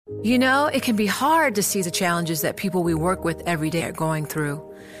You know, it can be hard to see the challenges that people we work with every day are going through.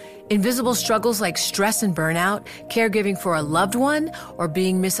 Invisible struggles like stress and burnout, caregiving for a loved one, or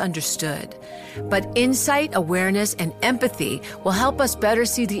being misunderstood. But insight, awareness, and empathy will help us better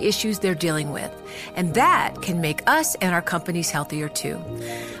see the issues they're dealing with. And that can make us and our companies healthier too.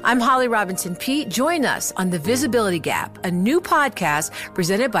 I'm Holly Robinson Peete. Join us on The Visibility Gap, a new podcast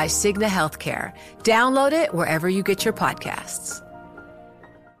presented by Cigna Healthcare. Download it wherever you get your podcasts.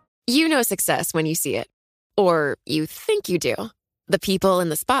 You know success when you see it. Or you think you do. The people in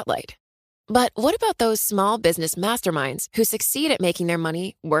the spotlight. But what about those small business masterminds who succeed at making their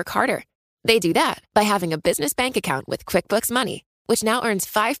money work harder? They do that by having a business bank account with QuickBooks Money, which now earns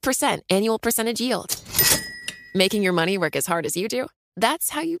 5% annual percentage yield. Making your money work as hard as you do?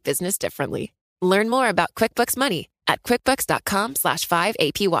 That's how you business differently. Learn more about QuickBooks Money at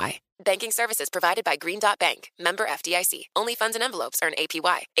quickbooks.com/5APY. Banking services provided by Green Dot Bank. Member FDIC. Only funds and envelopes earn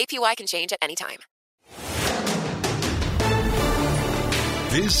APY. APY can change at any time.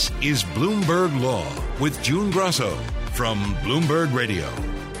 This is Bloomberg Law with June Grasso from Bloomberg Radio.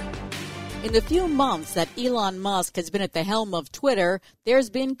 In the few months that Elon Musk has been at the helm of Twitter,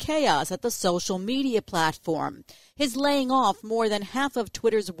 there's been chaos at the social media platform. His laying off more than half of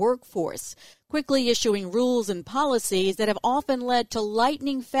Twitter's workforce, quickly issuing rules and policies that have often led to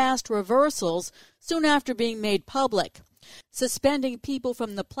lightning-fast reversals soon after being made public, suspending people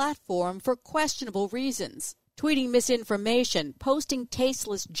from the platform for questionable reasons, tweeting misinformation, posting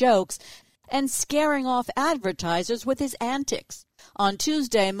tasteless jokes, and scaring off advertisers with his antics. On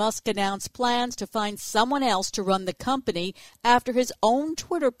Tuesday, Musk announced plans to find someone else to run the company after his own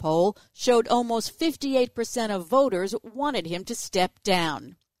Twitter poll showed almost 58% of voters wanted him to step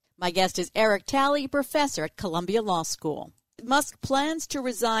down. My guest is Eric Talley, professor at Columbia Law School. Musk plans to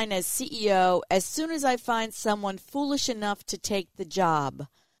resign as CEO as soon as I find someone foolish enough to take the job.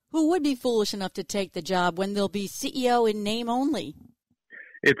 Who would be foolish enough to take the job when they'll be CEO in name only?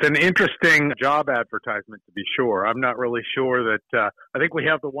 It's an interesting job advertisement, to be sure. I'm not really sure that I think we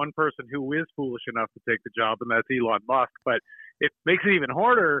have the one person who is foolish enough to take the job, and that's Elon Musk. But it makes it even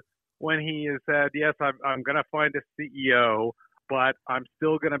harder when he has said, yes, I'm going to find a CEO, but I'm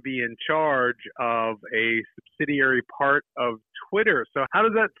still going to be in charge of a subsidiary part of Twitter. So how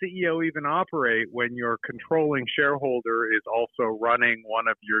does that CEO even operate when your controlling shareholder is also running one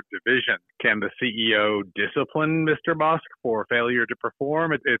of your divisions? Can the CEO discipline Mr. Musk for failure to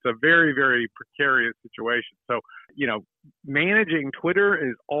perform? It's a very, very precarious situation. So, managing Twitter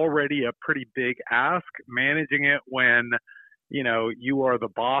is already a pretty big ask. Managing it when you are the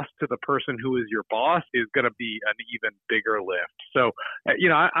boss to the person who is your boss is going to be an even bigger lift. So,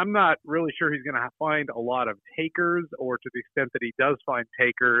 I'm not really sure he's going to find a lot of takers, or to the extent that he does find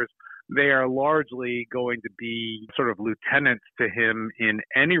takers, they are largely going to be sort of lieutenants to him in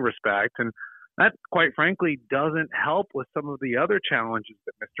any respect. And that, quite frankly, doesn't help with some of the other challenges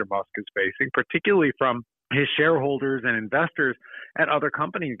that Mr. Musk is facing, particularly from his shareholders and investors at other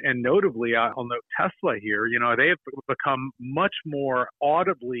companies. And notably, I'll note Tesla here, they have become much more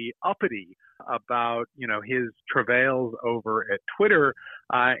audibly uppity about, his travails over at Twitter,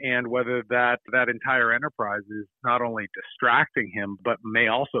 and whether that entire enterprise is not only distracting him, but may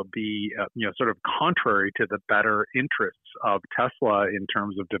also be, sort of contrary to the better interests of Tesla in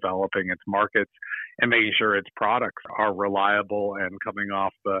terms of developing its markets and making sure its products are reliable and coming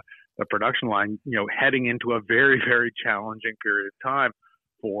off the production line, heading into a very, very challenging period of time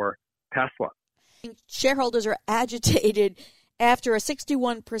for Tesla. Shareholders are agitated after a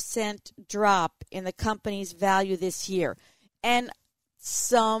 61% drop in the company's value this year. And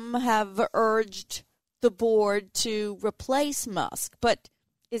some have urged the board to replace Musk. But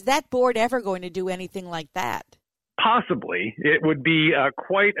is that board ever going to do anything like that? Possibly. It would be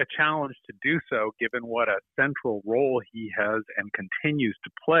quite a challenge to do so, given what a central role he has and continues to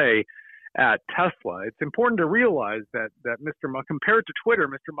play at Tesla. It's important to realize that Mr. Musk, compared to Twitter,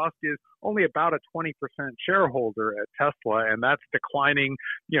 Mr. Musk is only about a 20% shareholder at Tesla, and that's declining,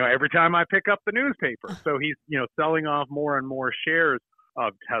 every time I pick up the newspaper. So he's, selling off more and more shares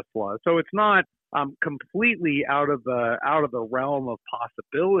of Tesla. So it's not completely out of the realm of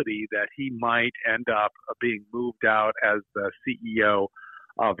possibility that he might end up being moved out as the CEO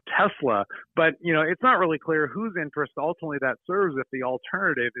of Tesla. But, it's not really clear whose interest ultimately that serves if the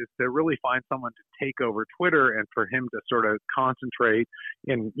alternative is to really find someone to take over Twitter and for him to sort of concentrate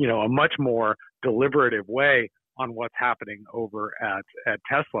in, a much more deliberative way on what's happening over at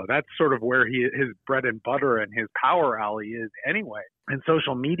Tesla. That's sort of where his bread and butter and his power alley is anyway. And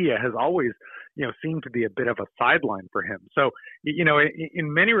social media has always, seem to be a bit of a sideline for him. So,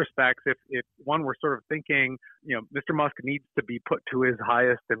 in many respects, if one were sort of thinking, Mr. Musk needs to be put to his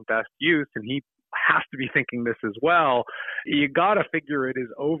highest and best use, and he has to be thinking this as well, you got to figure it is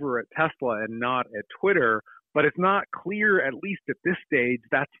over at Tesla and not at Twitter. But it's not clear, at least at this stage,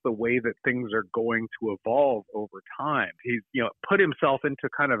 that's the way that things are going to evolve over time. He's, put himself into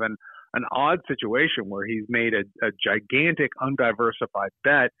kind of an odd situation where he's made a gigantic undiversified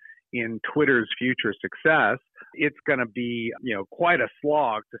bet in Twitter's future success. It's going to be, quite a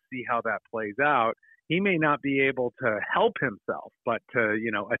slog to see how that plays out. He may not be able to help himself, but to,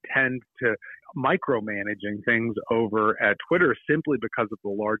 attend to micromanaging things over at Twitter simply because of the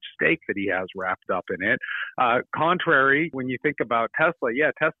large stake that he has wrapped up in it. Contrary, when you think about Tesla,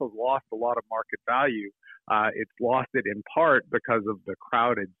 Tesla's lost a lot of market value. It's lost it in part because of the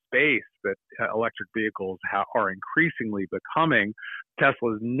crowded space that electric vehicles are increasingly becoming.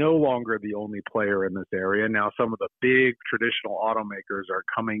 Tesla is no longer the only player in this area. Now, some of the big traditional automakers are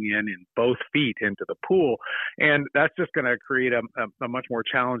coming in both feet into the pool, and that's just going to create a much more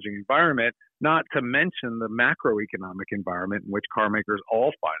challenging environment, not to mention the macroeconomic environment in which car makers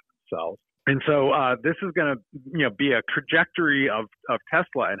all find themselves. And so this is going to be a trajectory of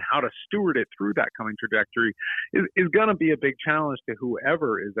Tesla, and how to steward it through that coming trajectory is going to be a big challenge to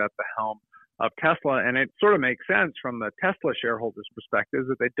whoever is at the helm of Tesla. And it sort of makes sense from the Tesla shareholders' perspective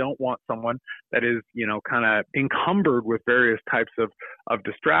that they don't want someone that is, kind of encumbered with various types of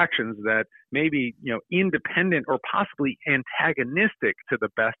distractions that may be, independent or possibly antagonistic to the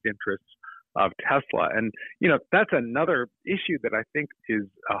best interests of Tesla. And, that's another issue that I think is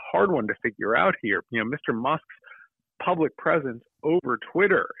a hard one to figure out here. Mr. Musk's public presence over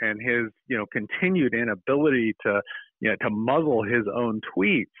Twitter and his, continued inability to muzzle his own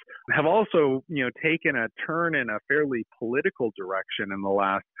tweets have also, taken a turn in a fairly political direction in the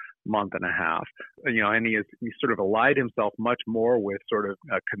last month and a half. And he sort of allied himself much more with sort of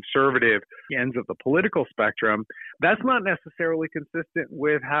conservative ends of the political spectrum. That's not necessarily consistent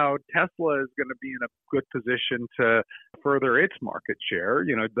with how Tesla is going to be in a good position to further its market share.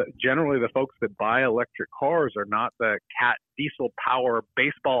 Generally the folks that buy electric cars are not the cat diesel power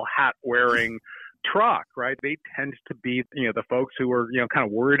baseball hat wearing truck, right? They tend to be, the folks who are, kind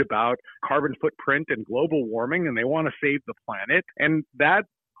of worried about carbon footprint and global warming, and they want to save the planet. And that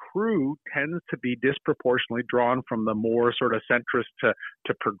crew tends to be disproportionately drawn from the more sort of centrist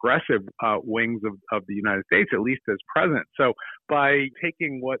to progressive wings of the United States, at least as present. So by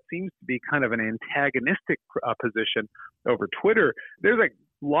taking what seems to be kind of an antagonistic position over Twitter, there's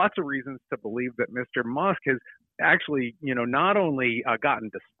lots of reasons to believe that Mr. Musk has actually, not only gotten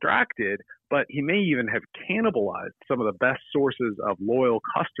distracted, but he may even have cannibalized some of the best sources of loyal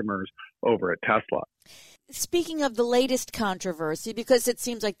customers over at Tesla. Speaking of the latest controversy, because it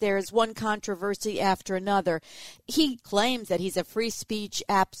seems like there is one controversy after another, he claims that he's a free speech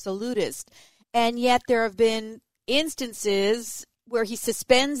absolutist, and yet there have been instances where he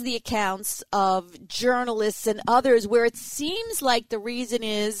suspends the accounts of journalists and others where it seems like the reason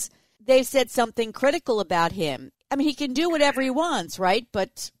is they've said something critical about him. I mean, he can do whatever he wants, right?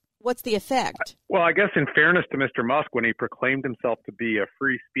 But what's the effect? Well, I guess in fairness to Mr. Musk, when he proclaimed himself to be a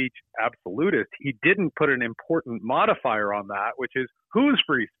free speech absolutist, he didn't put an important modifier on that, which is whose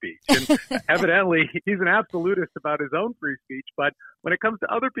free speech. And evidently, he's an absolutist about his own free speech. But when it comes to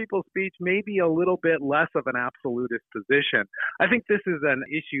other people's speech, maybe a little bit less of an absolutist position. I think this is an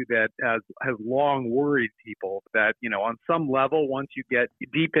issue that has long worried people that, on some level, once you get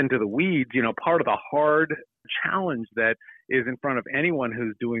deep into the weeds, part of the hard challenge that is in front of anyone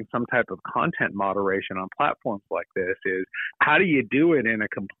who's doing some type of content moderation on platforms like this is how do you do it in a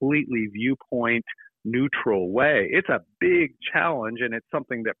completely viewpoint neutral way? It's a big challenge, and it's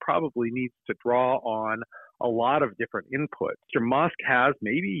something that probably needs to draw on a lot of different inputs. Mr. Musk has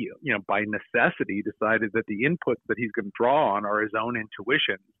maybe, by necessity decided that the inputs that he's going to draw on are his own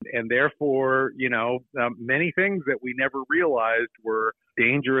intuitions. And therefore, many things that we never realized were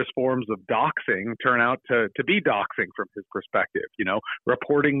dangerous forms of doxing turn out to be doxing from his perspective,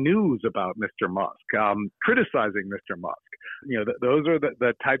 reporting news about Mr. Musk, criticizing Mr. Musk. Those are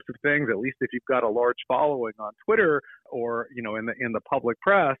the types of things, at least if you've got a large following on Twitter or, in the public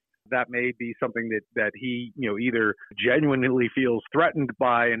press, that may be something that he, either genuinely feels threatened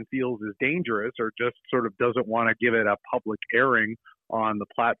by and feels is dangerous, or just sort of doesn't want to give it a public airing on the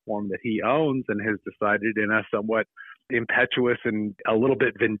platform that he owns and has decided in a somewhat impetuous and a little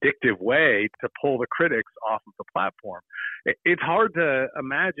bit vindictive way to pull the critics off of the platform. It's hard to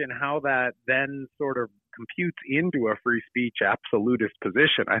imagine how that then sort of computes into a free speech absolutist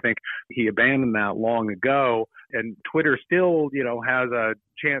position. I think he abandoned that long ago, and Twitter still, has a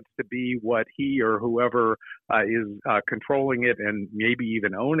chance to be what he or whoever is controlling it and maybe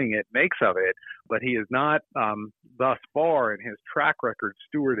even owning it makes of it. But he is not, thus far in his track record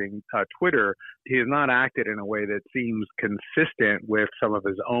stewarding Twitter, he has not acted in a way that seems consistent with some of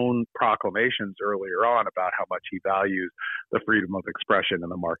his own proclamations earlier on about how much he values the freedom of expression in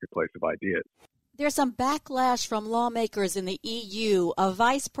the marketplace of ideas. There's some backlash from lawmakers in the EU. A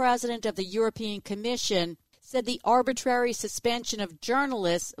vice president of the European Commission said the arbitrary suspension of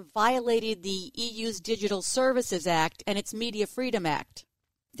journalists violated the EU's Digital Services Act and its Media Freedom Act.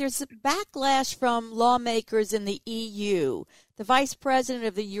 There's a backlash from lawmakers in the EU. The vice president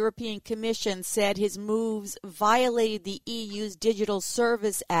of the European Commission said his moves violated the EU's Digital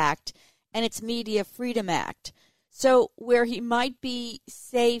Service Act and its Media Freedom Act. So where he might be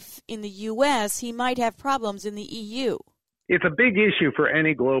safe in the U.S., he might have problems in the EU. It's a big issue for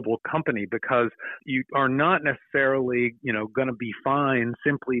any global company because you are not necessarily, going to be fined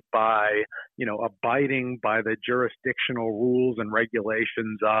simply by, abiding by the jurisdictional rules and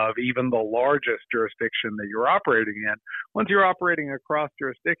regulations of even the largest jurisdiction that you're operating in. Once you're operating across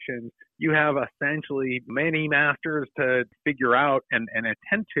jurisdictions, you have essentially many masters to figure out and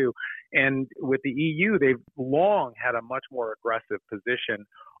attend to. And with the EU, they've long had a much more aggressive position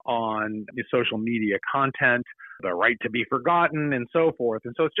on social media content, the right to be forgotten, and so forth.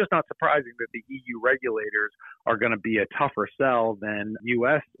 And so it's just not surprising that the EU regulators are going to be a tougher sell than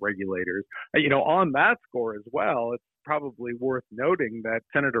U.S. regulators. On that score as well, it's probably worth noting that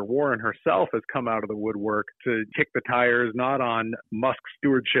Senator Warren herself has come out of the woodwork to kick the tires not on Musk's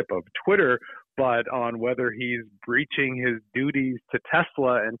stewardship of Twitter, but on whether he's breaching his duties to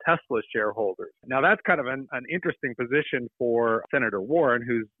Tesla and Tesla shareholders. Now, that's kind of an interesting position for Senator Warren,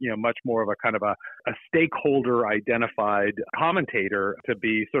 who's much more of a kind of a stakeholder identified commentator, to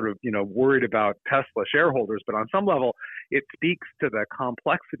be sort of worried about Tesla shareholders. But on some level, it speaks to the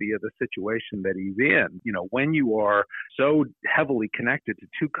complexity of the situation that he's in. When you are so heavily connected to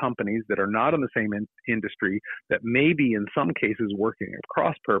two companies that are not in the same industry, that may be in some cases working at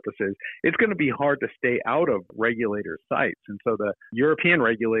cross purposes, it's going to be hard to stay out of regulators' sights. And so the European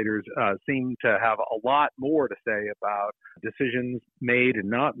regulators seem to have a lot more to say about decisions made and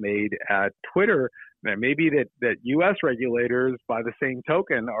not made at Twitter. And maybe that U.S. regulators, by the same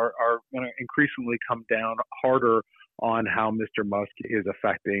token, are going to increasingly come down harder on how Mr. Musk is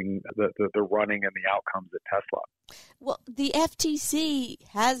affecting the running and the outcomes at Tesla. Well, the FTC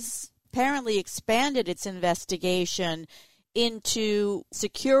has apparently expanded its investigation into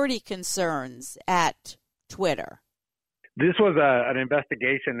security concerns at Twitter. This was an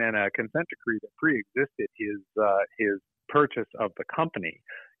investigation and a consent decree that pre-existed his purchase of the company,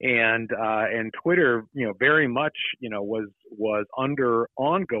 and Twitter, very much, was under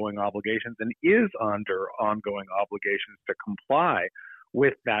ongoing obligations and is under ongoing obligations to comply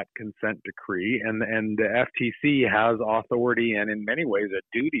with that consent decree, and the FTC has authority and in many ways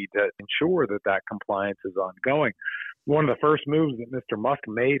a duty to ensure that compliance is ongoing. One of the first moves that Mr. Musk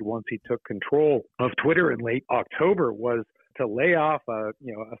made once he took control of Twitter in late October was to lay off a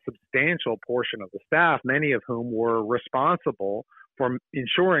substantial portion of the staff, many of whom were responsible for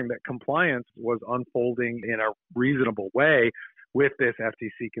ensuring that compliance was unfolding in a reasonable way with this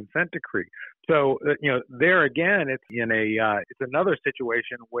FTC consent decree. So, there again, it's another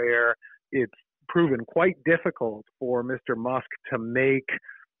situation where it's proven quite difficult for Mr. Musk to make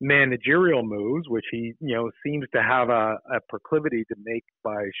managerial moves, which he, seems to have a proclivity to make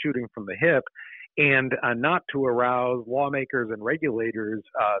by shooting from the hip, and not to arouse lawmakers and regulators'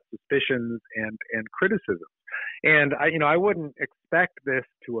 suspicions and criticisms. And I wouldn't expect this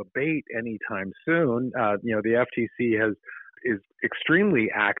to abate anytime soon. The FTC is extremely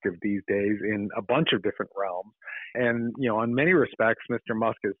active these days in a bunch of different realms, and in many respects, Mr.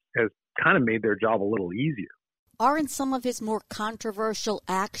 Musk has kind of made their job a little easier. Aren't some of his more controversial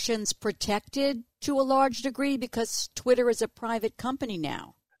actions protected to a large degree because Twitter is a private company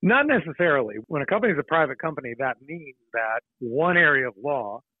now? Not necessarily. When a company is a private company, that means that one area of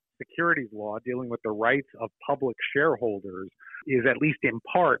law, securities law, dealing with the rights of public shareholders, is at least in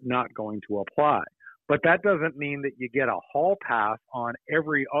part not going to apply. But that doesn't mean that you get a hall pass on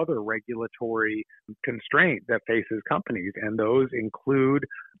every other regulatory constraint that faces companies. And those include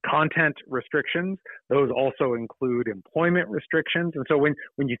content restrictions. Those also include employment restrictions. And so when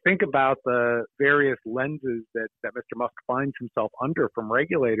you think about the various lenses that Mr. Musk finds himself under from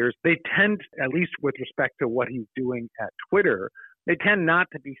regulators, they tend, at least with respect to what he's doing at Twitter, they tend not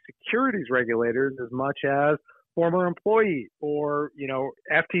to be securities regulators as much as former employees or,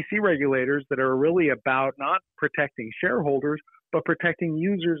 FTC regulators that are really about not protecting shareholders, but protecting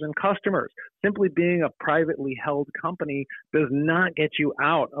users and customers. Simply being a privately held company does not get you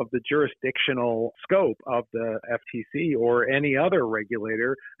out of the jurisdictional scope of the FTC or any other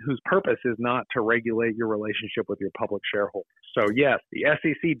regulator whose purpose is not to regulate your relationship with your public shareholders. So yes, the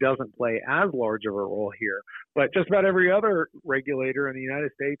SEC doesn't play as large of a role here, but just about every other regulator in the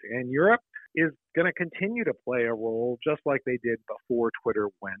United States and Europe is going to continue to play a role just like they did before Twitter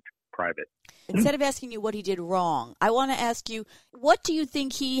went private. Instead of asking you what he did wrong, I want to ask you, what do you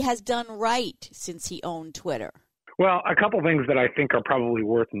think he has done right since he owned Twitter? Well, a couple things that I think are probably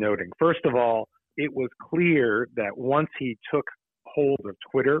worth noting. First of all, it was clear that once he took hold of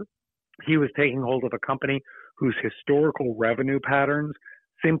Twitter, he was taking hold of a company whose historical revenue patterns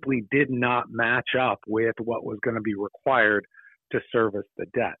simply did not match up with what was going to be required to service the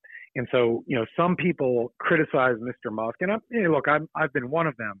debt. And so, some people criticize Mr. Musk, and I've been one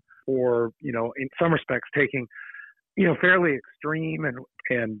of them for, in some respects taking, fairly extreme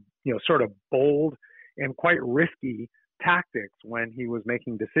and sort of bold and quite risky tactics when he was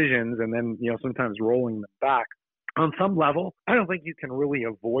making decisions and then, sometimes rolling them back. On some level, I don't think you can really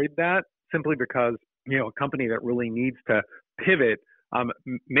avoid that simply because, a company that really needs to pivot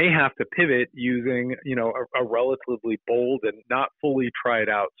may have to pivot using, a relatively bold and not fully tried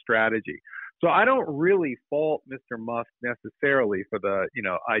out strategy. So I don't really fault Mr. Musk necessarily for the,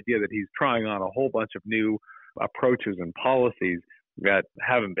 idea that he's trying on a whole bunch of new approaches and policies that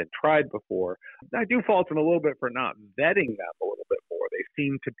haven't been tried before. I do fault him a little bit for not vetting them a little bit more. They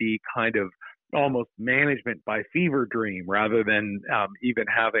seem to be kind of almost management by fever dream rather than even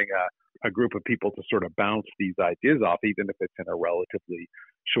having a group of people to sort of bounce these ideas off, even if it's in a relatively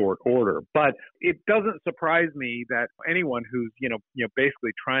short order. But it doesn't surprise me that anyone who's,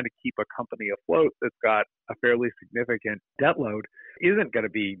 basically trying to keep a company afloat that's got a fairly significant debt load isn't going to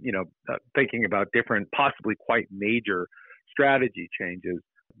be, thinking about different, possibly quite major strategy changes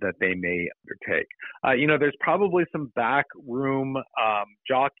that they may undertake. There's probably some backroom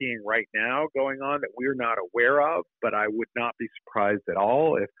jockeying right now going on that we're not aware of, but I would not be surprised at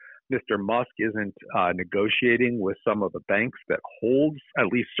all if Mr. Musk isn't negotiating with some of the banks that holds at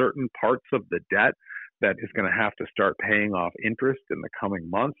least certain parts of the debt that is going to have to start paying off interest in the coming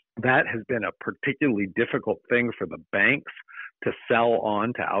months. That has been a particularly difficult thing for the banks to sell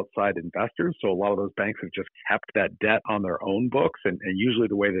on to outside investors. So a lot of those banks have just kept that debt on their own books. And usually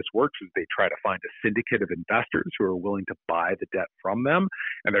the way this works is they try to find a syndicate of investors who are willing to buy the debt from them.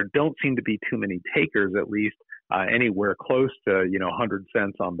 And there don't seem to be too many takers, at least anywhere close to, 100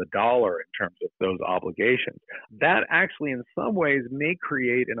 cents on the dollar in terms of those obligations. That actually in some ways may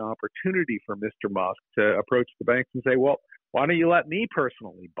create an opportunity for Mr. Musk to approach the banks and say, well, why don't you let me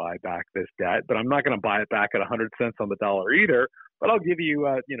personally buy back this debt? But I'm not going to buy it back at 100 cents on the dollar either. But I'll give you,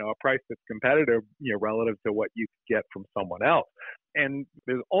 a price that's competitive, relative to what you could get from someone else. And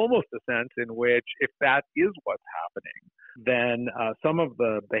there's almost a sense in which, if that is what's happening, then some of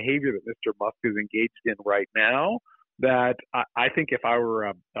the behavior that Mr. Musk is engaged in right now, that I think if I were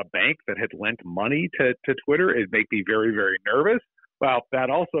a bank that had lent money to Twitter, it'd make me very, very nervous. Well, that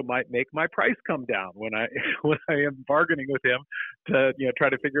also might make my price come down when I am bargaining with him to try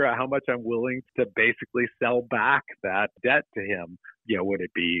to figure out how much I'm willing to basically sell back that debt to him. Would it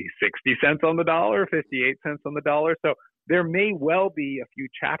be 60 cents on the dollar, 58 cents on the dollar? So there may well be a few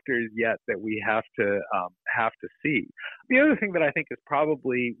chapters yet that we have to see. The other thing that I think is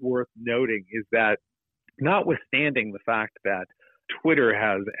probably worth noting is that, notwithstanding the fact that Twitter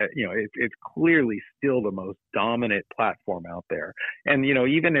has, it's clearly still the most dominant platform out there. And,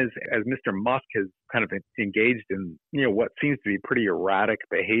 even as Mr. Musk has kind of engaged in, what seems to be pretty erratic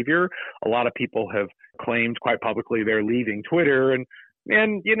behavior, a lot of people have claimed quite publicly they're leaving Twitter. And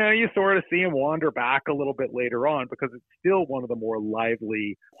you sort of see him wander back a little bit later on because it's still one of the more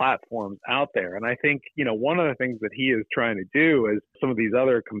lively platforms out there. And I think, one of the things that he is trying to do is some of these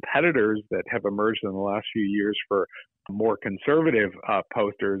other competitors that have emerged in the last few years for more conservative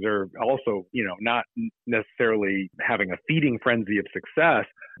posters are also, not necessarily having a feeding frenzy of success,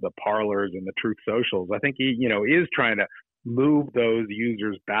 the Parlers and the Truth Socials. I think he, is trying to move those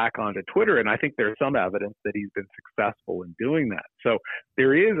users back onto Twitter. And I think there's some evidence that he's been successful in doing that. So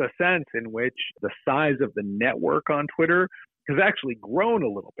there is a sense in which the size of the network on Twitter has actually grown a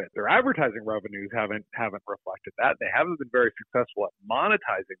little bit. Their advertising revenues haven't reflected that. They haven't been very successful at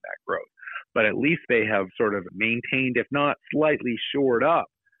monetizing that growth, but at least they have sort of maintained, if not slightly shored up,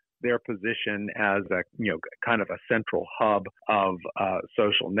 their position as a, kind of a central hub of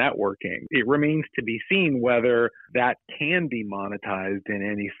social networking. It remains to be seen whether that can be monetized in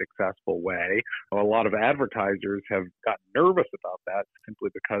any successful way. A lot of advertisers have gotten nervous about that simply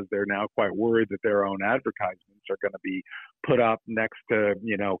because they're now quite worried that their own advertisements are going to be put up next to,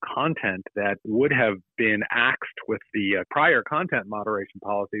 content that would have been axed with the prior content moderation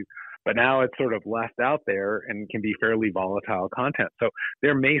policies, but now it's sort of left out there and can be fairly volatile content. So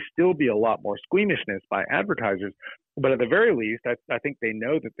there may still be a lot more squeamishness by advertisers, but at the very least, I think they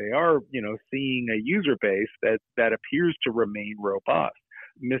know that they are, seeing a user base that appears to remain robust.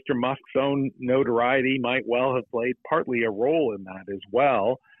 Mr. Musk's own notoriety might well have played partly a role in that as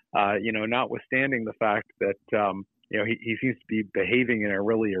well, notwithstanding the fact that, he seems to be behaving in a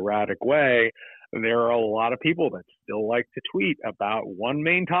really erratic way. There are a lot of people that still like to tweet about one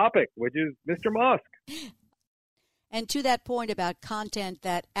main topic, which is Mr. Musk. And to that point about content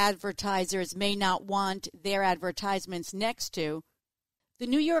that advertisers may not want their advertisements next to, the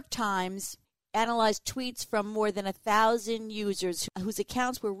New York Times analyzed tweets from more than 1,000 users whose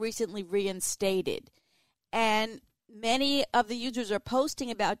accounts were recently reinstated. And many of the users are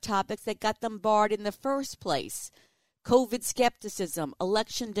posting about topics that got them barred in the first place: COVID skepticism,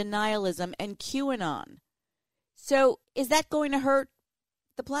 election denialism, and QAnon. So is that going to hurt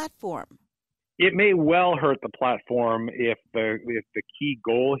the platform? It may well hurt the platform if the key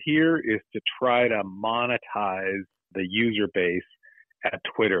goal here is to try to monetize the user base at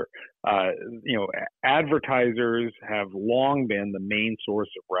Twitter. Advertisers have long been the main source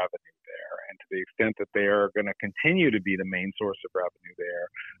of revenue there. And to the extent that they are going to continue to be the main source of revenue there,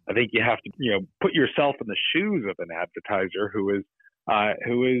 I think you have to, put yourself in the shoes of an advertiser who is,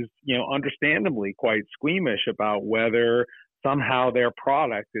 understandably quite squeamish about whether somehow their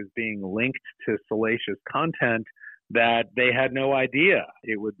product is being linked to salacious content that they had no idea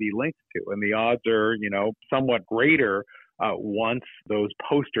it would be linked to. And the odds are, somewhat greater once those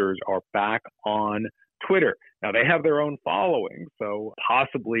posters are back on Twitter. Now, they have their own following, so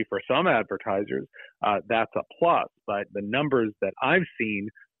possibly for some advertisers, that's a plus. But the numbers that I've seen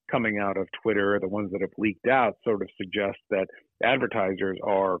coming out of Twitter, the ones that have leaked out, sort of suggest that advertisers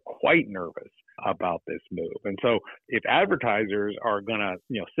are quite nervous about this move. And so if advertisers are going to,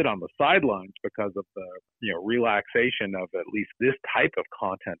 sit on the sidelines because of the, relaxation of at least this type of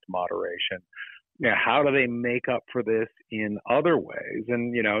content moderation, how do they make up for this in other ways?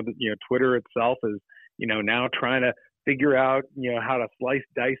 And, Twitter itself is, now trying to figure out, how to slice,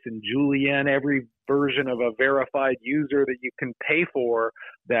 dice, and julienne every version of a verified user that you can pay for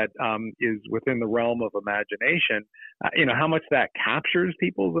that is within the realm of imagination. How much that captures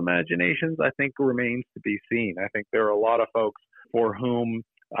people's imaginations, I think, remains to be seen. I think there are a lot of folks for whom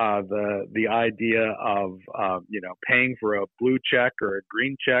the idea of paying for a blue check or a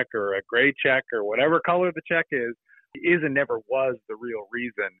green check or a gray check or whatever color the check is and never was the real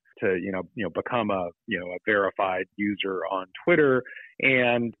reason to become a verified user on Twitter,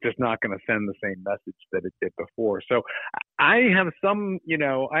 and just not going to send the same message that it did before. So I have some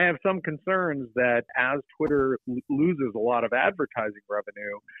concerns that as Twitter loses a lot of advertising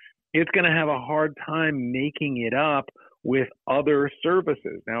revenue, it's going to have a hard time making it up with other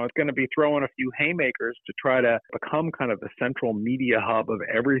services. Now, it's going to be throwing a few haymakers to try to become kind of the central media hub of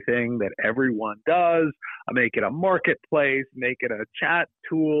everything that everyone does, make it a marketplace, make it a chat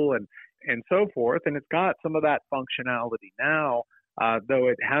tool, and so forth. And it's got some of that functionality now, though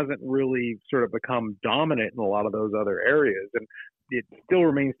it hasn't really sort of become dominant in a lot of those other areas. And it still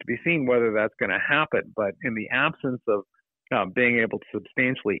remains to be seen whether that's going to happen. But in the absence of being able to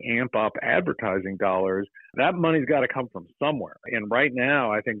substantially amp up advertising dollars, that money's got to come from somewhere. And right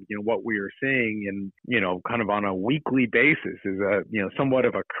now, I think, what we are seeing in, kind of on a weekly basis is somewhat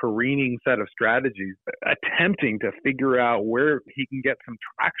of a careening set of strategies attempting to figure out where he can get some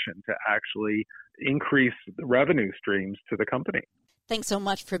traction to actually increase the revenue streams to the company. Thanks so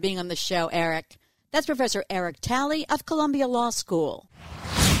much for being on the show, Eric. That's Professor Eric Talley of Columbia Law School.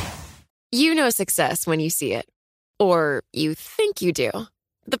 You know success when you see it. Or you think you do.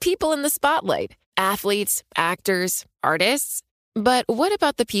 The people in the spotlight, athletes, actors, artists. But what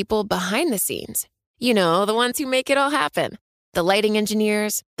about the people behind the scenes? The ones who make it all happen. The lighting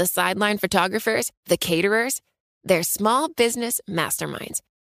engineers, the sideline photographers, the caterers. They're small business masterminds.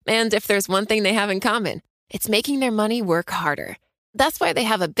 And if there's one thing they have in common, it's making their money work harder. That's why they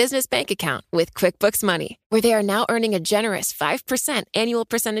have a business bank account with QuickBooks Money, where they are now earning a generous 5% annual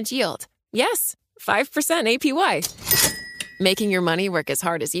percentage yield. Yes, 5% APY. Making your money work as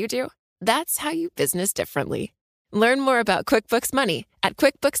hard as you do? That's how you business differently. Learn more about QuickBooks Money at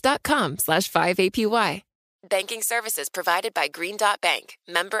QuickBooks.com/5APY. Banking services provided by Green Dot Bank,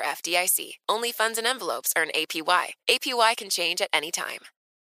 member FDIC. Only funds and envelopes earn APY. APY can change at any time.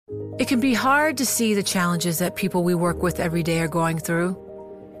 It can be hard to see the challenges that people we work with every day are going through.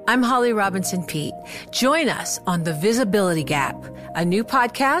 I'm Holly Robinson Peete. Join us on The Visibility Gap, a new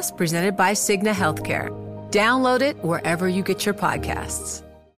podcast presented by Cigna Healthcare. Download it wherever you get your podcasts.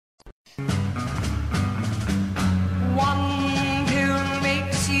 One pill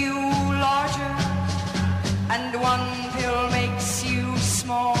makes you larger, and one pill makes you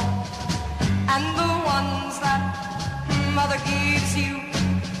small, and the ones that mother gives you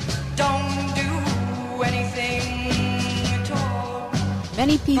don't do anything at all.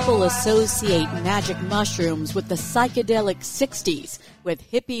 Many people associate magic mushrooms with the psychedelic 60s,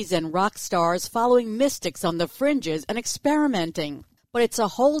 with hippies and rock stars following mystics on the fringes and experimenting. But it's a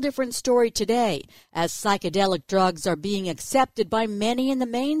whole different story today, as psychedelic drugs are being accepted by many in the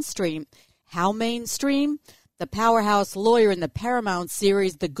mainstream. How mainstream? The powerhouse lawyer in the Paramount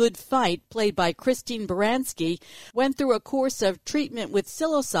series The Good Fight, played by Christine Baranski, went through a course of treatment with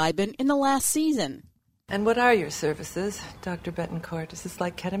psilocybin in the last season. And what are your services, Dr. Betancourt? Is this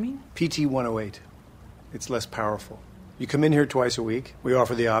like ketamine? PT-108. It's less powerful. You come in here twice a week. We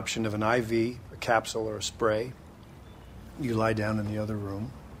offer the option of an IV, a capsule, or a spray. You lie down in the other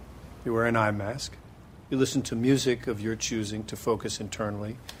room. You wear an eye mask. You listen to music of your choosing to focus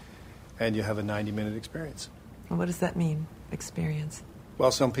internally. And you have a 90-minute experience. And what does that mean, experience?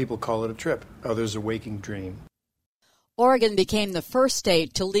 Well, some people call it a trip. Others a waking dream. Oregon became the first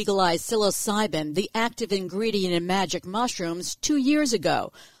state to legalize psilocybin, the active ingredient in magic mushrooms, 2 years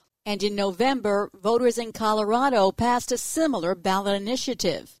ago. And in November, voters in Colorado passed a similar ballot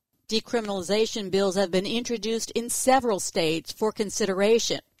initiative. Decriminalization bills have been introduced in several states for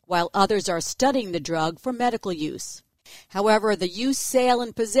consideration, while others are studying the drug for medical use. However, the use, sale,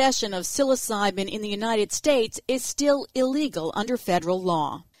 and possession of psilocybin in the United States is still illegal under federal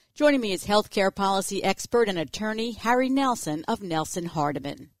law. Joining me is healthcare policy expert and attorney Harry Nelson of Nelson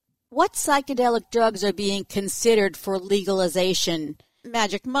Hardiman. What psychedelic drugs are being considered for legalization?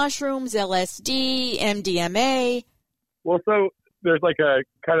 Magic mushrooms, LSD, MDMA? Well, so there's like a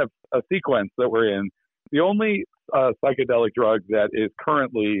kind of a sequence that we're in. The only psychedelic drug that is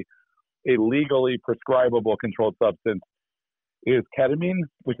currently a legally prescribable controlled substance is ketamine,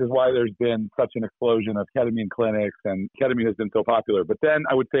 which is why there's been such an explosion of ketamine clinics and ketamine has been so popular. But then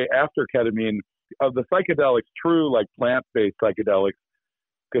I would say after ketamine, of the psychedelics, true like plant-based psychedelics,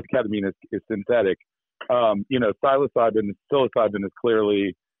 because ketamine is synthetic, psilocybin is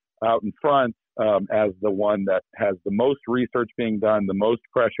clearly out in front as the one that has the most research being done, the most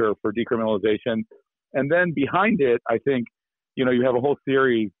pressure for decriminalization. And then behind it, I think, you have a whole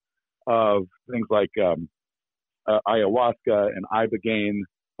series of things like ayahuasca and ibogaine,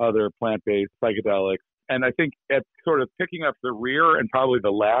 other plant-based psychedelics. And I think it's sort of picking up the rear and probably the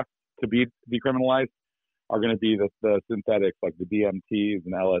last to be decriminalized are going to be the synthetics like the DMTs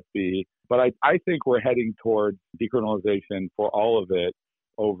and LSD. But I think we're heading towards decriminalization for all of it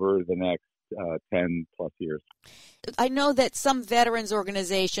over the next 10 plus years. I know that some veterans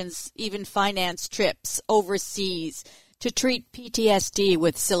organizations even finance trips overseas to treat PTSD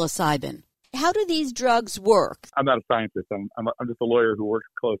with psilocybin. How do these drugs work? I'm not a scientist. I'm just a lawyer who works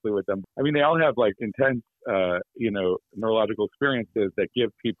closely with them. I mean, they all have like intense, neurological experiences that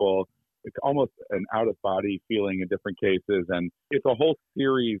give people, it's almost an out-of-body feeling in different cases. And it's a whole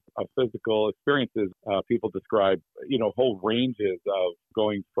series of physical experiences. People describe, whole ranges of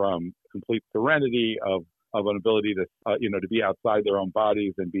going from complete serenity of an ability to, to be outside their own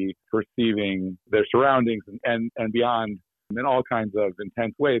bodies and be perceiving their surroundings and beyond in all kinds of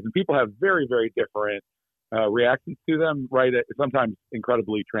intense ways. And people have very, very different reactions to them, right? Sometimes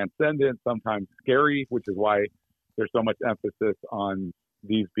incredibly transcendent, sometimes scary, which is why there's so much emphasis on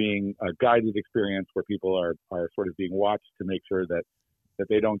these being a guided experience where people are sort of being watched to make sure that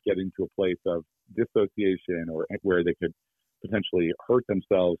they don't get into a place of dissociation or where they could potentially hurt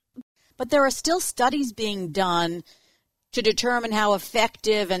themselves. But there are still studies being done to determine how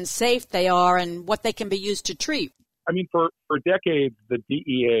effective and safe they are and what they can be used to treat. I mean, for decades, the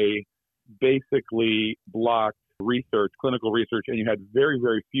DEA basically blocked research, clinical research, and you had very,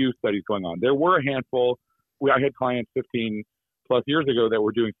 very few studies going on. There were a handful. I had clients 15 plus years ago that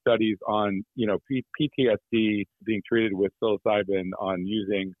were doing studies on, PTSD being treated with psilocybin, on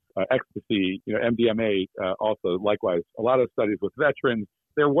using ecstasy, MDMA also likewise. A lot of studies with veterans.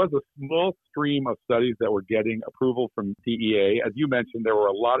 There was a small stream of studies that were getting approval from DEA. As you mentioned, there were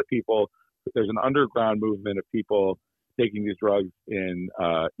a lot of people. There's an underground movement of people taking these drugs in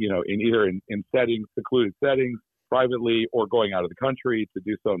settings, secluded settings, privately, or going out of the country to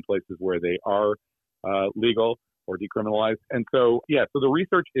do so in places where they are legal or decriminalized. And so, so the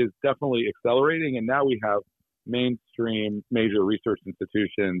research is definitely accelerating. And now we have mainstream major research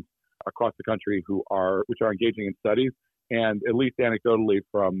institutions across the country which are engaging in studies. And at least anecdotally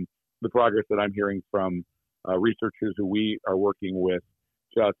from the progress that I'm hearing from researchers who we are working with,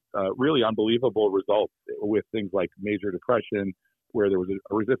 just really unbelievable results with things like major depression, where there was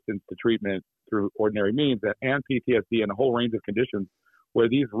a resistance to treatment through ordinary means, and PTSD and a whole range of conditions where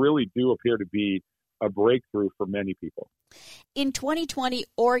these really do appear to be a breakthrough for many people. In 2020,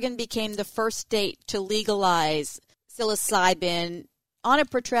 Oregon became the first state to legalize psilocybin on a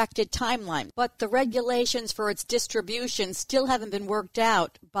protracted timeline, but the regulations for its distribution still haven't been worked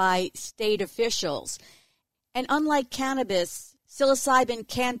out by state officials. And unlike cannabis, psilocybin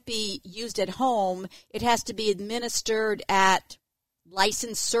can't be used at home. It has to be administered at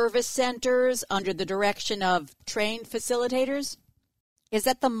licensed service centers under the direction of trained facilitators. Is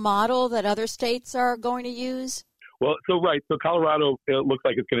that the model that other states are going to use? Well, so Colorado, it looks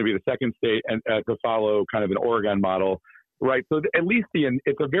like it's going to be the second state and to follow kind of an Oregon model, right? So at least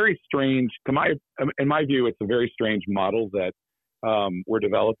it's a very strange, in my view, it's a very strange model that we're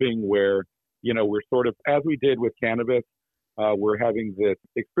developing where, we're sort of, as we did with cannabis, we're having this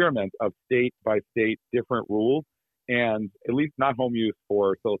experiment of state by state different rules, and at least not home use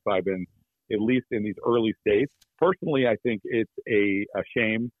for psilocybin, at least in these early states. Personally, I think it's a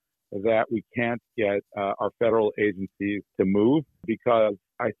shame that we can't get our federal agencies to move, because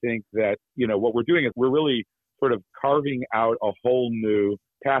I think that, what we're doing is we're really sort of carving out a whole new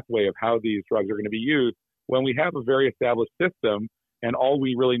pathway of how these drugs are going to be used when we have a very established system, and all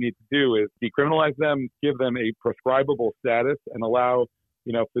we really need to do is decriminalize them, give them a prescribable status, and allow,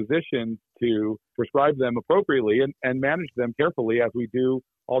 physicians to prescribe them appropriately and manage them carefully as we do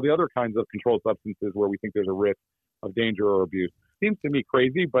all the other kinds of controlled substances where we think there's a risk of danger or abuse. Seems to me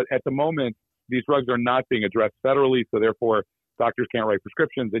crazy, but at the moment, these drugs are not being addressed federally, so therefore doctors can't write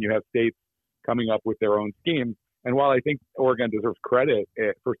prescriptions, and you have states coming up with their own schemes. And while I think Oregon deserves credit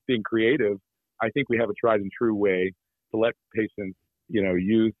for being creative, I think we have a tried and true way to let patients,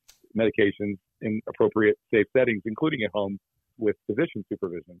 use medications in appropriate safe settings, including at home with physician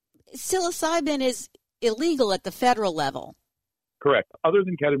supervision. Psilocybin is illegal at the federal level. Correct. Other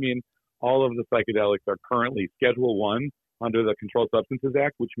than ketamine, all of the psychedelics are currently Schedule 1 under the Controlled Substances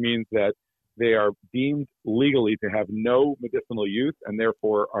Act, which means that they are deemed legally to have no medicinal use and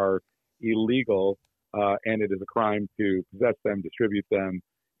therefore are illegal, and it is a crime to possess them, distribute them,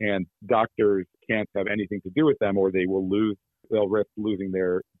 and doctors can't have anything to do with them, or they'll risk losing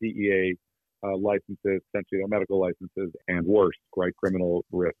their DEA licenses, essentially their medical licenses, and worse, right, criminal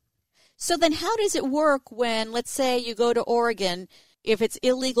risk. So then how does it work when, let's say, you go to Oregon, if it's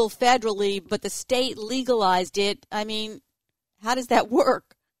illegal federally, but the state legalized it? I mean, how does that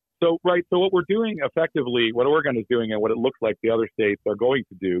work? So what we're doing effectively, what Oregon is doing and what it looks like the other states are going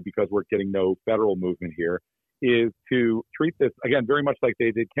to do, because we're getting no federal movement here, is to treat this, again, very much like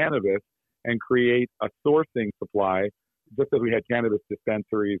they did cannabis, and create a sourcing supply. Just as we had cannabis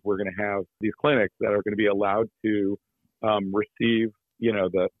dispensaries, we're going to have these clinics that are going to be allowed to receive,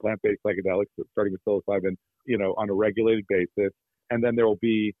 the plant-based psychedelics, starting with psilocybin, on a regulated basis. And then there will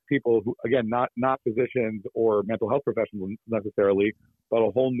be people who, again, not physicians or mental health professionals necessarily, but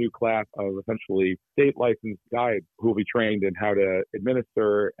a whole new class of essentially state licensed guides who will be trained in how to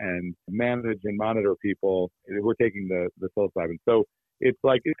administer and manage and monitor people who are taking the psilocybin. So it's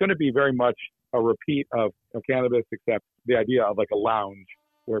going to be very much a repeat of cannabis, except the idea of like a lounge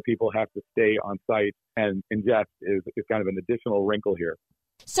where people have to stay on site and ingest is kind of an additional wrinkle here.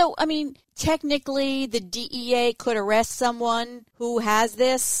 So, I mean, technically the DEA could arrest someone who has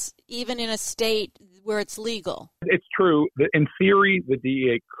this, even in a state where it's legal. It's true. In theory, the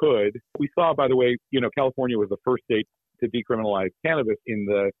DEA could. We saw, by the way, California was the first state to decriminalize cannabis in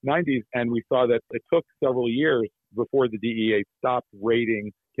the 90s, and we saw that it took several years before the DEA stopped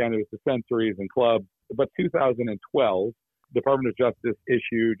raiding cannabis dispensaries and clubs. But 2012, the Department of Justice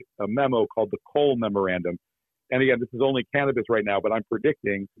issued a memo called the Cole Memorandum. And again, this is only cannabis right now, but I'm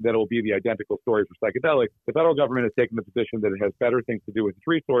predicting that it will be the identical story for psychedelics. The federal government has taken the position that it has better things to do with its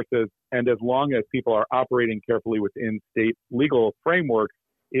resources. And as long as people are operating carefully within state legal frameworks,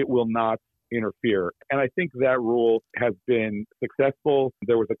 it will not interfere. And I think that rule has been successful.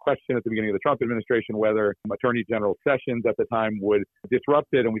 There was a question at the beginning of the Trump administration whether Attorney General Sessions at the time would disrupt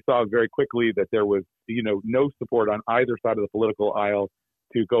it. And we saw very quickly that there was, no support on either side of the political aisle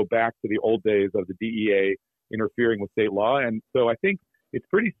to go back to the old days of the DEA interfering with state law. And so I think it's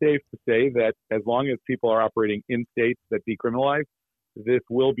pretty safe to say that as long as people are operating in states that decriminalize, this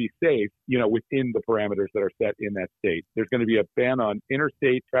will be safe, within the parameters that are set in that state. There's going to be a ban on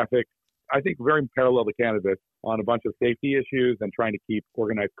interstate traffic. I think, very parallel to cannabis on a bunch of safety issues and trying to keep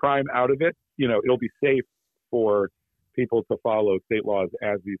organized crime out of it. It'll be safe for people to follow state laws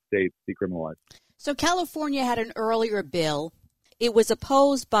as these states decriminalize. So California had an earlier bill. It was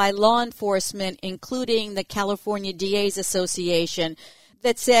opposed by law enforcement, including the California DA's Association,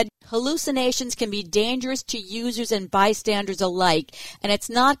 that said hallucinations can be dangerous to users and bystanders alike, and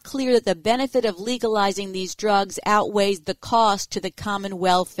it's not clear that the benefit of legalizing these drugs outweighs the cost to the common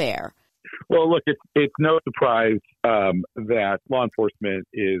welfare. Well, look, it's no surprise that law enforcement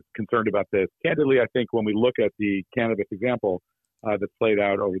is concerned about this. Candidly, I think when we look at the cannabis example that's played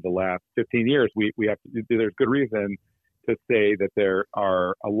out over the last 15 years, we have to, there's good reason to say that there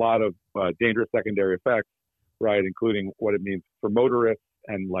are a lot of dangerous secondary effects, right, including what it means for motorists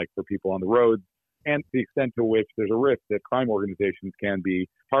and like for people on the roads, and the extent to which there's a risk that crime organizations can be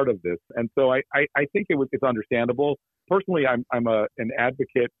part of this. And so I think it's understandable. Personally, I'm an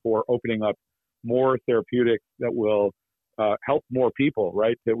advocate for opening up more therapeutics that will help more people,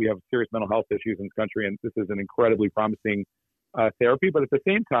 right? That we have serious mental health issues in this country, and this is an incredibly promising therapy. But at the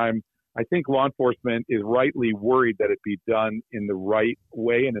same time, I think law enforcement is rightly worried that it be done in the right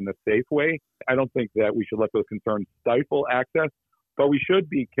way and in the safe way. I don't think that we should let those concerns stifle access, but we should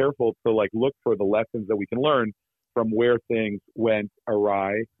be careful to look for the lessons that we can learn from where things went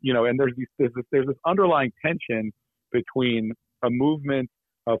awry. And there's this underlying tension between a movement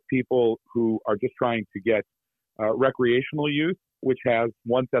of people who are just trying to get recreational use, which has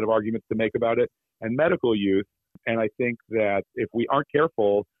one set of arguments to make about it, and medical use. And I think that if we aren't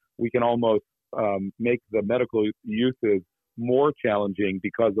careful, we can almost make the medical uses more challenging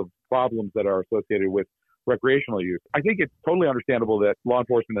because of problems that are associated with recreational use. I think it's totally understandable that law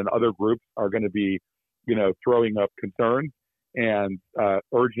enforcement and other groups are going to be, throwing up concerns and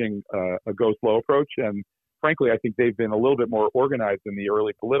urging a go slow approach. And frankly, I think they've been a little bit more organized in the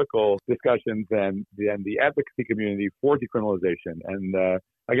early political discussions than the advocacy community for decriminalization. And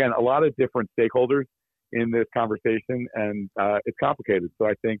again, a lot of different stakeholders in this conversation, and it's complicated. So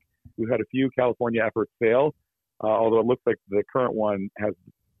I think we've had a few California efforts fail, although it looks like the current one has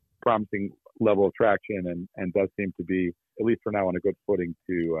promising level of traction and does seem to be, at least for now, on a good footing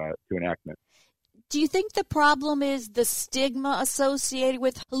to enactment. Do you think the problem is the stigma associated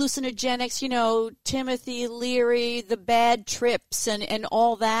with hallucinogenics, Timothy Leary, the bad trips and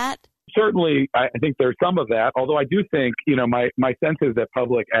all that? Certainly, I think there's some of that, although I do think, my sense is that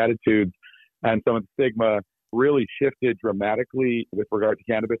public attitudes and some of the stigma really shifted dramatically with regard to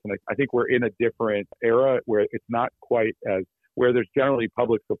cannabis. And I think we're in a different era where it's not quite as, where there's generally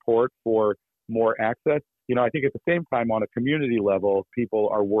public support for more access. I think at the same time, on a community level, people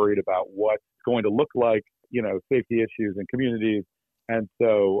are worried about what's going to look like, safety issues in communities. And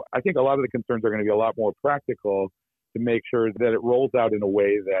so I think a lot of the concerns are going to be a lot more practical to make sure that it rolls out in a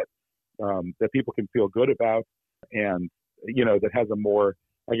way that people can feel good about, and, that has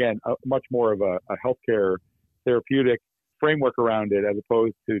much more of a healthcare therapeutic framework around it, as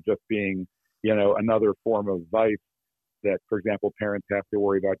opposed to just being, another form of vice that, for example, parents have to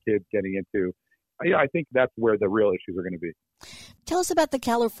worry about kids getting into. I think that's where the real issues are going to be. Tell us about the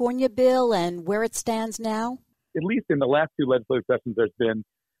California bill and where it stands now. At least in the last two legislative sessions, there's been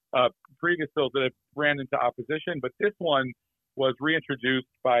previous bills that have ran into opposition, but this one was reintroduced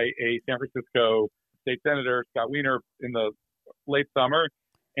by a San Francisco state senator, Scott Wiener, in the late summer.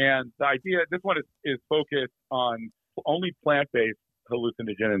 And the idea, this one is focused on only plant-based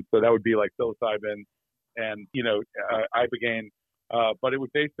hallucinogens. So that would be like psilocybin and, ibogaine. But it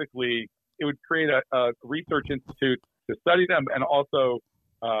would create a research institute to study them, and also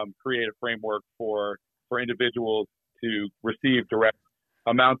create a framework for individuals to receive direct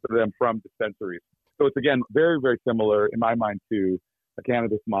amounts of them from dispensaries. So it's, again, very, very similar in my mind to a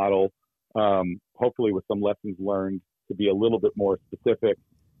cannabis model, hopefully with some lessons learned to be a little bit more specific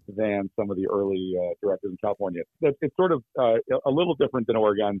than some of the early directives in California. It's sort of a little different than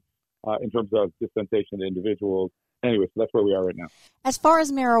Oregon in terms of dispensation to individuals. Anyway, so that's where we are right now. As far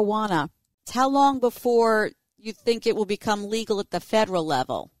as marijuana, how long before you think it will become legal at the federal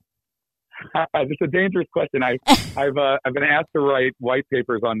level? It's a dangerous question. I've been asked to write white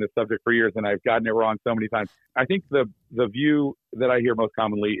papers on this subject for years, and I've gotten it wrong so many times. I think the view that I hear most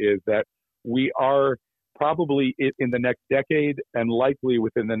commonly is that we are probably in the next decade, and likely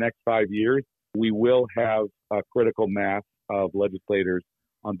within the next 5 years, we will have a critical mass of legislators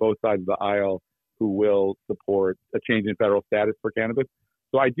on both sides of the aisle who will support a change in federal status for cannabis.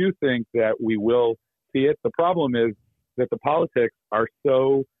 So I do think that we will see it. The problem is that the politics are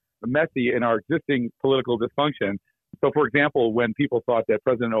so messy in our existing political dysfunction. So, for example, when people thought that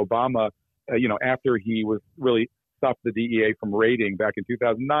President Obama, after he was really stopped the DEA from raiding back in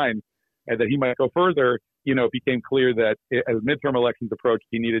 2009, and that he might go further, it became clear that as midterm elections approached,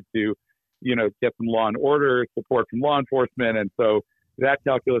 he needed to, get some law and order support from law enforcement. And so that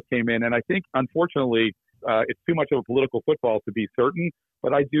calculus came in. And I think, unfortunately, it's too much of a political football to be certain,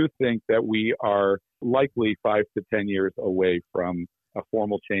 but I do think that we are likely 5 to 10 years away from a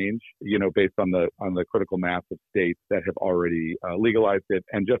formal change, based on the critical mass of states that have already legalized it,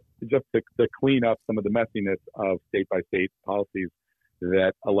 and just to clean up some of the messiness of state by state policies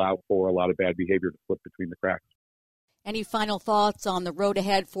that allow for a lot of bad behavior to slip between the cracks. Any final thoughts on the road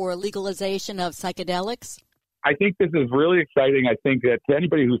ahead for legalization of psychedelics? I think this is really exciting. I think that to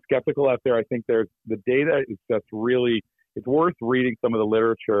anybody who's skeptical out there, I think the data is just really, it's worth reading some of the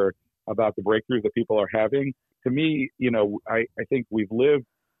literature about the breakthroughs that people are having. To me, I think we've lived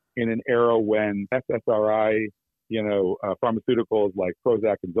in an era when SSRI, pharmaceuticals like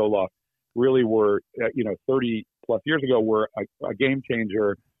Prozac and Zoloft really were, 30 plus years ago, were a game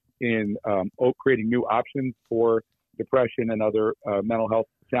changer in creating new options for depression and other mental health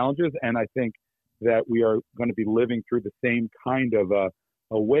challenges. And I think that we are going to be living through the same kind of a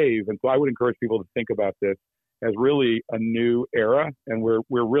wave. And so I would encourage people to think about this as really a new era. And we're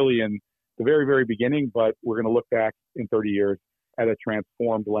really in the very, very beginning, but we're going to look back in 30 years at a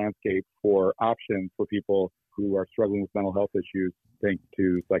transformed landscape for options for people who are struggling with mental health issues thanks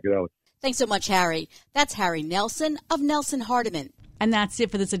to psychedelics. Thanks so much, Harry. That's Harry Nelson of Nelson Hardiman. And that's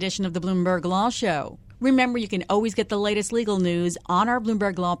it for this edition of the Bloomberg Law Show. Remember, you can always get the latest legal news on our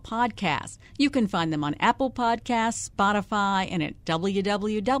Bloomberg Law podcast. You can find them on Apple Podcasts, Spotify, and at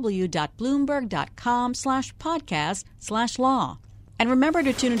www.bloomberg.com/podcast/law. And remember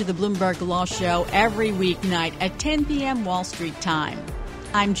to tune into the Bloomberg Law Show every weeknight at 10 p.m. Wall Street time.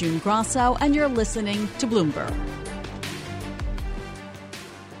 I'm June Grosso, and you're listening to Bloomberg.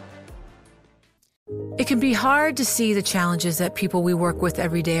 It can be hard to see the challenges that people we work with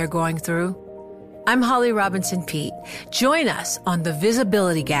every day are going through. I'm Holly Robinson Peete. Join us on The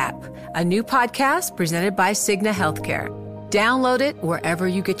Visibility Gap, a new podcast presented by Cigna Healthcare. Download it wherever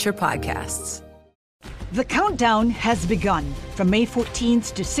you get your podcasts. The countdown has begun. From May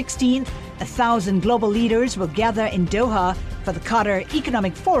 14th to 16th, 1,000 global leaders will gather in Doha for the Qatar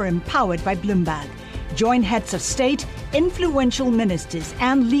Economic Forum powered by Bloomberg. Join heads of state, influential ministers,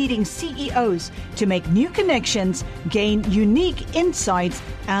 and leading CEOs to make new connections, gain unique insights,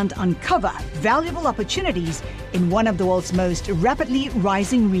 and uncover valuable opportunities in one of the world's most rapidly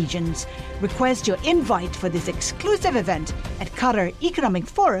rising regions. Request your invite for this exclusive event at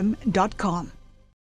QatarEconomicForum.com.